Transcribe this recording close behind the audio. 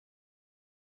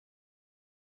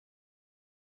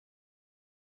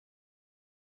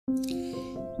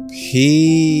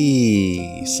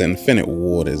Peace, infinite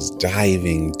waters,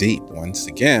 diving deep once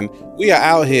again. We are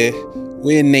out here,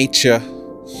 we're in nature,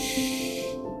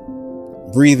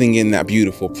 breathing in that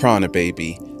beautiful prana,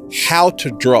 baby. How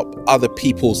to drop other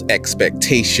people's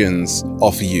expectations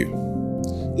of you.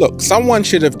 Look, someone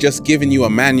should have just given you a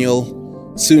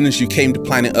manual as soon as you came to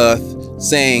planet Earth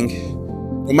saying,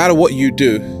 no matter what you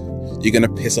do, you're gonna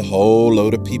piss a whole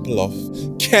load of people off.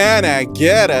 Can I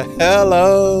get a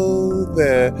hello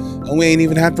there? And we ain't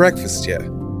even had breakfast yet.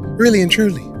 Really and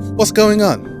truly, what's going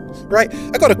on? Right?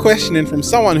 I got a question in from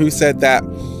someone who said that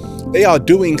they are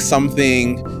doing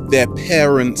something their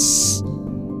parents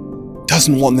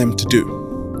doesn't want them to do.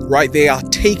 Right? They are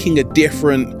taking a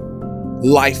different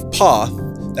life path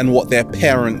than what their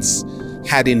parents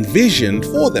had envisioned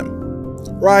for them.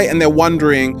 Right? And they're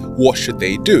wondering, what should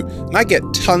they do? And I get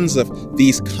tons of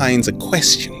these kinds of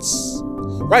questions,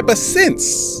 right? But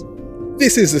since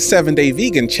this is a 7-day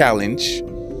vegan challenge,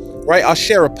 right? I'll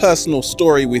share a personal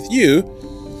story with you.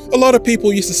 A lot of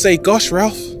people used to say, gosh,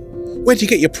 Ralph, where'd you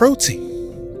get your protein?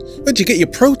 Where'd you get your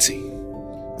protein?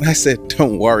 And I said,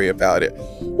 don't worry about it.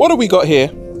 What do we got here?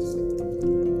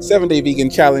 7-day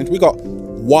vegan challenge. We got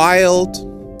wild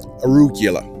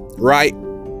arugula, right?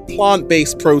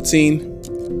 Plant-based protein,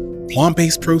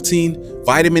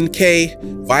 vitamin K,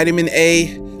 vitamin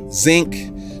A, zinc,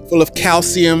 full of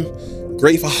calcium,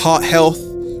 great for heart health,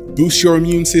 boosts your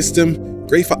immune system,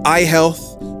 great for eye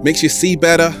health, makes you see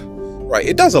better, right?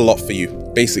 It does a lot for you,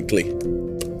 basically.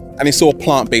 And it's all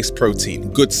plant-based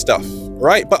protein, good stuff,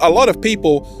 right? But a lot of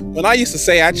people, when I used to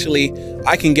say, actually,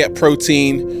 I can get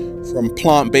protein from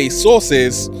plant-based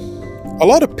sources, a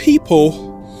lot of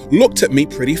people looked at me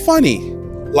pretty funny,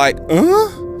 like,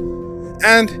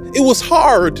 And it was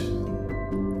hard.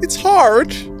 It's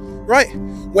hard, right?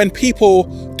 When people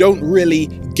don't really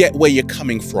get where you're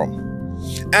coming from.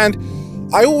 And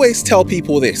I always tell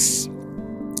people this.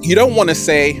 You don't want to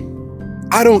say,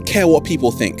 I don't care what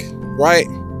people think, right?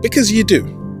 Because you do,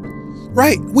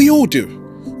 right? We all do.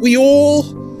 We all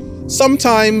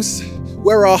sometimes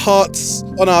wear our hearts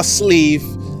on our sleeve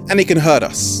and it can hurt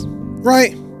us,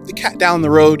 right? The cat down the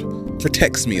road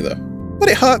protects me though, but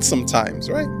it hurts sometimes,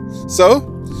 right? So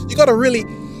you got to really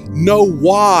know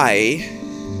why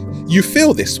you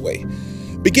feel this way.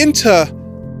 Begin to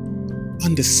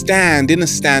understand,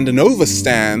 understand, and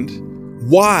overstand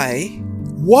why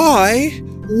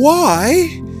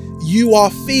you are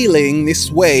feeling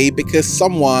this way, because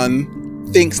someone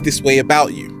thinks this way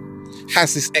about you,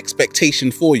 has this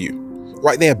expectation for you,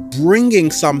 right? They're bringing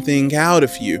something out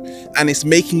of you and it's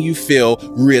making you feel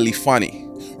really funny,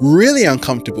 really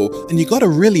uncomfortable, and you got to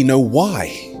really know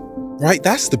why. Right?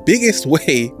 That's the biggest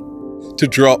way to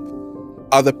drop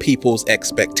other people's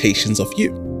expectations of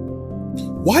you.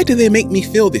 Why do they make me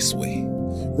feel this way?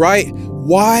 Right?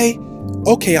 Why?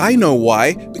 Okay, I know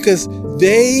why. Because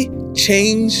they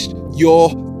changed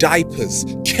your diapers.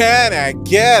 Can I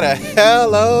get a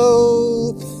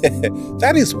hello?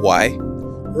 That is why,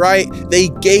 right? They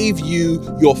gave you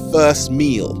your first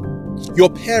meal.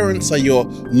 Your parents are your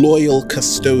loyal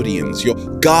custodians, your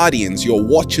guardians, your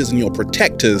watchers and your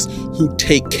protectors who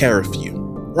take care of you,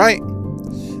 right?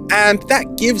 And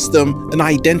that gives them an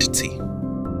identity,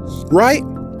 right?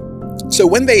 So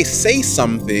when they say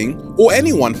something, or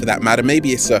anyone for that matter,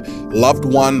 maybe it's a loved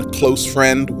one, close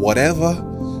friend, whatever,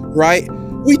 right?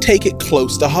 We take it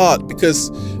close to heart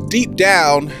because deep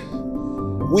down,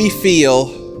 we feel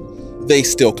they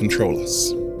still control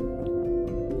us.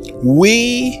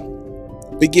 We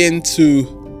begin to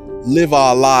live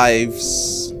our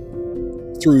lives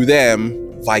through them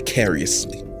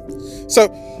vicariously.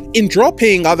 So in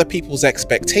dropping other people's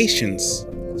expectations,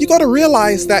 you got to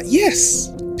realize that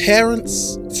yes,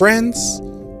 parents, friends,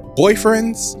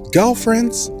 boyfriends,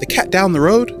 girlfriends, the cat down the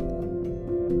road,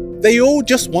 they all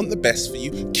just want the best for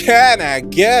you. Can I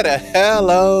get a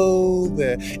hello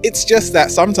there? It's just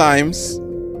that sometimes,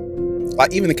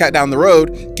 like even the cat down the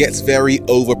road gets very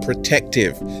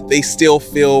overprotective. They still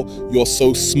feel you're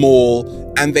so small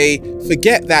and they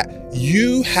forget that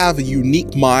you have a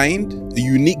unique mind, a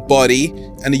unique body,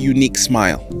 and a unique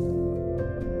smile.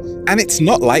 And it's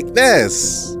not like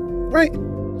theirs, right?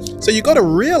 So you got to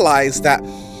realize that,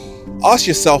 ask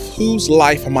yourself, whose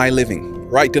life am I living,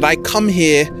 right? Did I come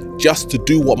here just to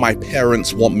do what my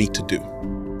parents want me to do?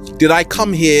 Did I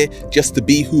come here just to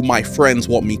be who my friends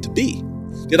want me to be?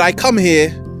 Did I come here?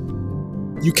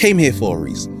 You came here for a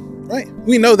reason, right?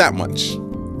 We know that much,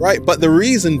 right? But the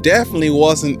reason definitely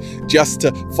wasn't just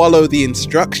to follow the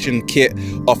instruction kit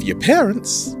of your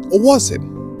parents, or was it?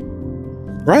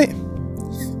 Right?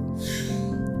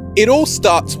 It all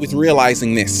starts with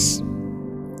realizing this.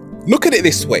 Look at it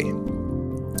this way.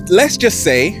 Let's just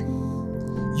say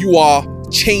you are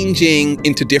changing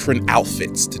into different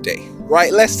outfits today,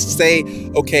 right? Let's say,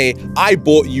 okay, I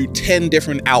bought you 10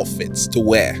 different outfits to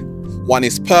wear. One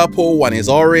is purple, one is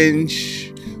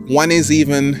orange, one is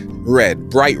even red,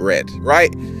 bright red,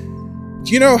 right?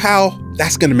 Do you know how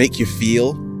that's going to make you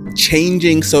feel?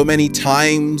 Changing so many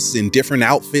times in different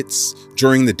outfits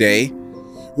during the day,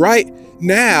 right?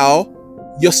 Now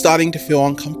you're starting to feel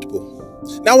uncomfortable.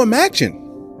 Now imagine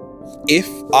if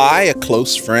I, a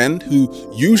close friend who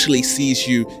usually sees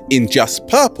you in just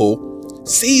purple,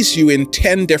 sees you in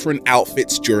 10 different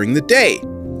outfits during the day.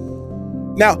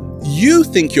 Now, you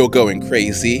think you're going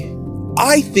crazy.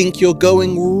 I think you're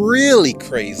going really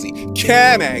crazy.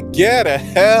 Can I get a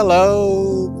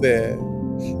hello there?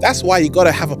 That's why you got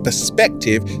to have a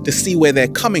perspective to see where they're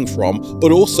coming from,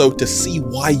 but also to see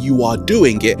why you are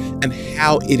doing it and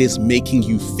how it is making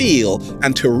you feel,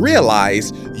 and to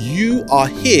realize you are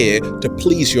here to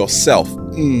please yourself.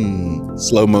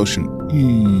 Slow motion.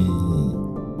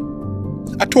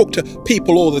 I talk to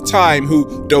people all the time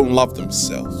who don't love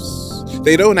themselves.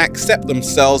 They don't accept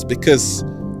themselves because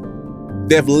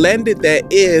they've lended their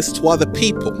ears to other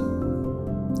people.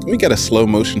 Can we get a slow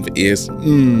motion for ears?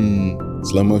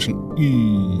 Slow motion.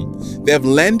 They've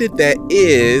lended their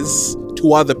ears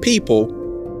to other people,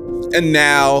 and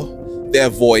now their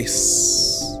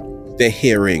voice, their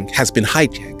hearing has been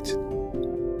hijacked.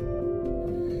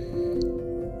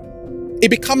 It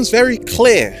becomes very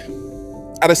clear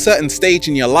at a certain stage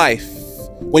in your life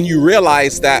when you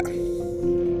realize that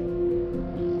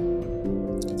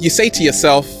you say to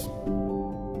yourself,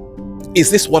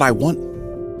 is this what I want?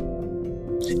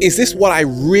 Is this what I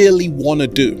really want to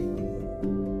do?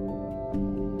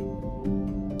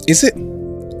 Is it?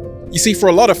 You see, for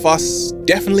a lot of us,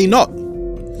 definitely not.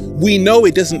 We know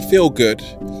it doesn't feel good,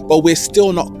 but we're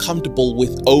still not comfortable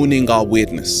with owning our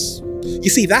weirdness. You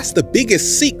see, that's the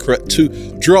biggest secret to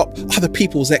drop other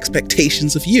people's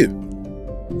expectations of you.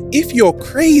 If you're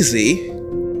crazy,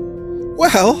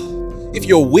 well, if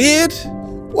you're weird,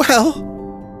 well,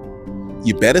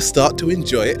 you better start to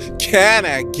enjoy it. Can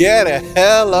I get a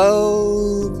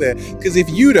hello there? Because if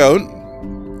you don't,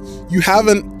 you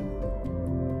haven't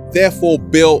therefore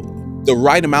built the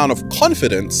right amount of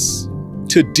confidence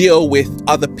to deal with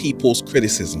other people's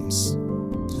criticisms,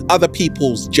 other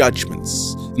people's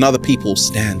judgments, and other people's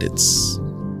standards.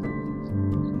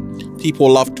 People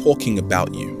love talking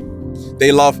about you.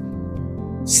 They love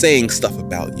saying stuff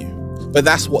about you. But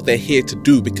that's what they're here to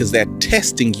do, because they're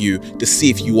testing you to see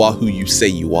if you are who you say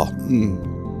you are.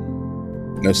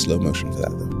 No slow motion for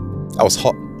that though. That was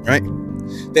hot, right?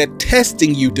 They're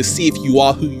testing you to see if you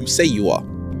are who you say you are.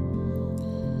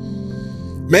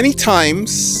 Many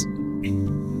times,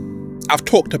 I've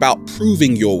talked about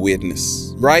proving your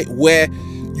weirdness, right? Where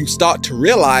you start to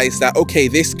realize that, okay,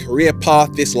 this career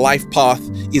path, this life path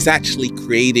is actually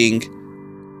creating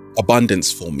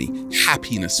abundance for me,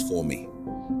 happiness for me,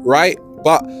 right?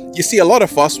 But you see, a lot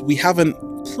of us, we haven't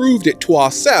proved it to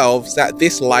ourselves that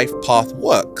this life path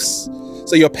works.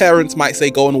 So your parents might say,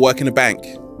 go and work in a bank.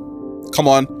 Come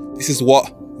on, this is what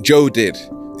Joe did.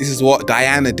 This is what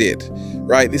Diana did,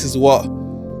 right? This is what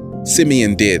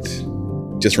Simeon did.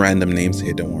 Just random names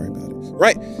here, don't worry about it,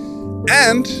 right?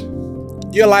 And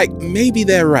you're like, maybe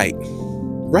they're right?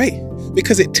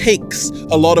 Because it takes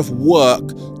a lot of work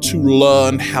to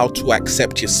learn how to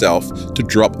accept yourself, to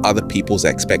drop other people's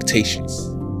expectations.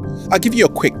 I'll give you a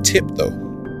quick tip though.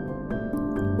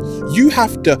 You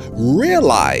have to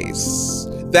realize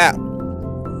that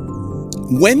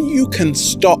when you can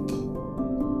stop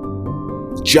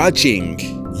judging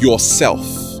yourself,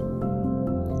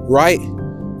 right?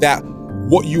 That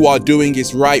what you are doing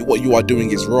is right, what you are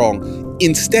doing is wrong.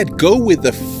 Instead, go with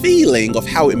the feeling of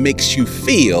how it makes you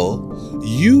feel.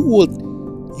 You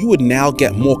would now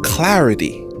get more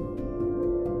clarity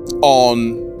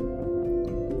on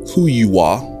who you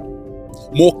are,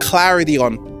 more clarity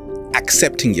on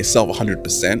accepting yourself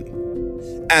 100%.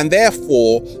 And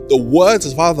therefore, the words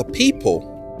of other people,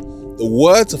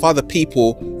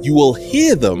 you will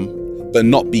hear them, but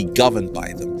not be governed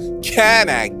by them. Can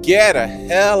I get a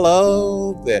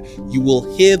hello there? You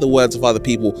will hear the words of other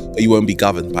people, but you won't be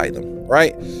governed by them,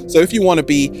 right? So if you want to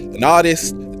be an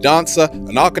artist, a dancer,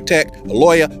 an architect, a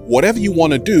lawyer, whatever you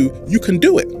want to do, you can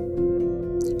do it.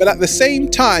 But at the same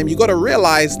time, you got to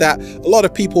realize that a lot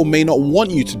of people may not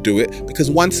want you to do it, because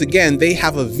once again, they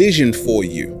have a vision for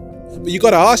you. But you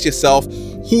got to ask yourself,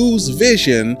 whose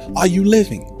vision are you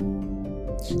living?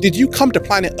 Did you come to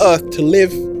planet Earth to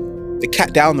live the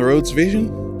cat down the road's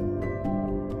vision?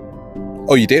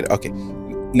 Oh, you did? Okay.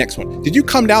 Next one. Did you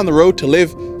come down the road to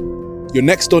live your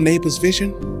next door neighbor's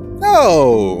vision?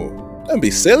 No, don't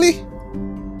be silly.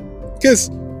 Because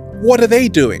what are they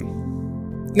doing?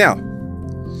 Now,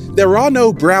 there are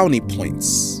no brownie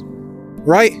points,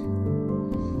 right?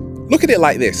 Look at it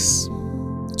like this.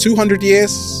 200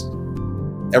 years,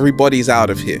 everybody's out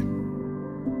of here.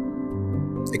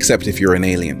 Except if you're an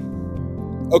alien.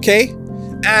 Okay?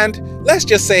 And let's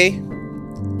just say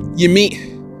you meet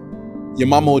your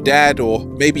mum or dad, or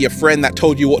maybe a friend that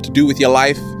told you what to do with your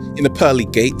life in the pearly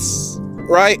gates,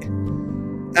 right?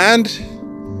 And,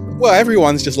 well,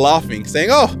 everyone's just laughing, saying,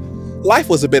 oh, life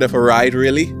was a bit of a ride,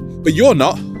 really. But you're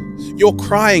not. You're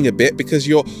crying a bit because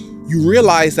you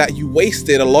realize that you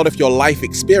wasted a lot of your life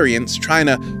experience trying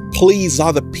to please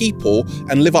other people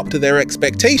and live up to their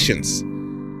expectations.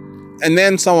 And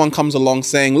then someone comes along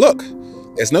saying, look,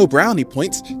 there's no brownie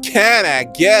points. Can I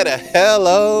get a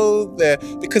hello there?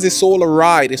 Because it's all a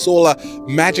ride. It's all a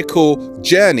magical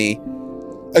journey.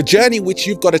 A journey which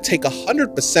you've got to take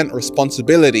 100%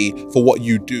 responsibility for what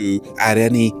you do at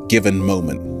any given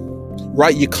moment.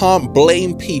 Right? You can't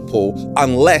blame people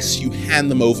unless you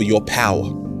hand them over your power.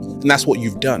 And that's what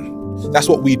you've done. That's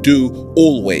what we do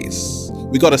always.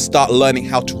 We got to start learning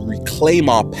how to reclaim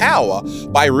our power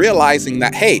by realizing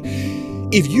that, hey,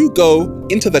 if you go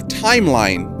into the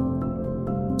timeline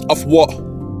of what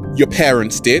your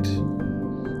parents did,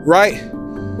 right?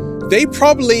 They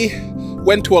probably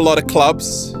went to a lot of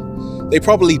clubs. They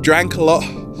probably drank a lot.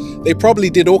 They probably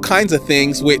did all kinds of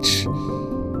things which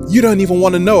you don't even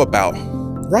want to know about,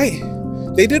 right?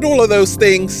 They did all of those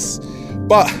things,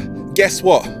 but guess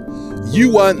what?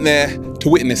 You weren't there to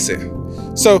witness it.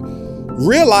 So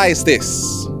realize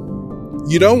this.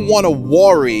 You don't want to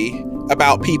worry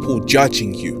about people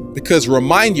judging you, because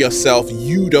remind yourself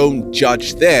you don't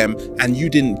judge them and you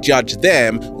didn't judge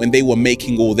them when they were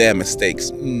making all their mistakes.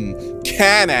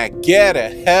 Can I get a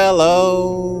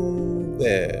hello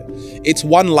there? It's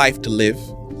one life to live.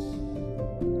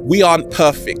 We aren't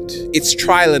perfect. It's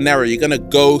trial and error. You're going to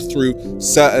go through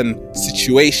certain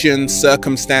situations,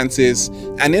 circumstances,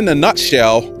 and in a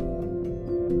nutshell,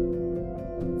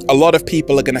 a lot of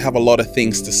people are going to have a lot of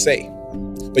things to say.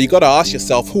 But you got to ask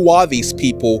yourself, who are these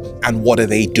people and what are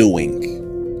they doing?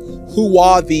 Who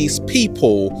are these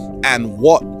people and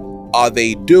what are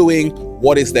they doing?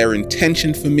 What is their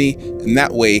intention for me? And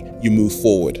that way you move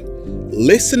forward.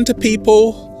 Listen to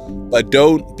people, but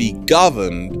don't be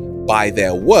governed by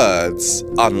their words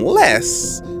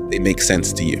unless they make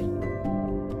sense to you.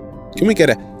 Can we get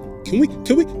a hello?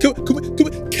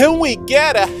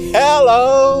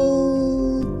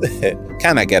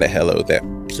 Can I get a hello there,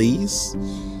 please?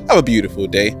 Have a beautiful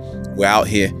day. We're out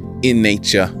here in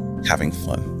nature, having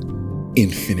fun.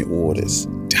 Infinite waters,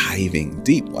 diving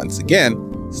deep once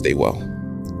again. Stay well,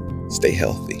 stay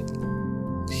healthy.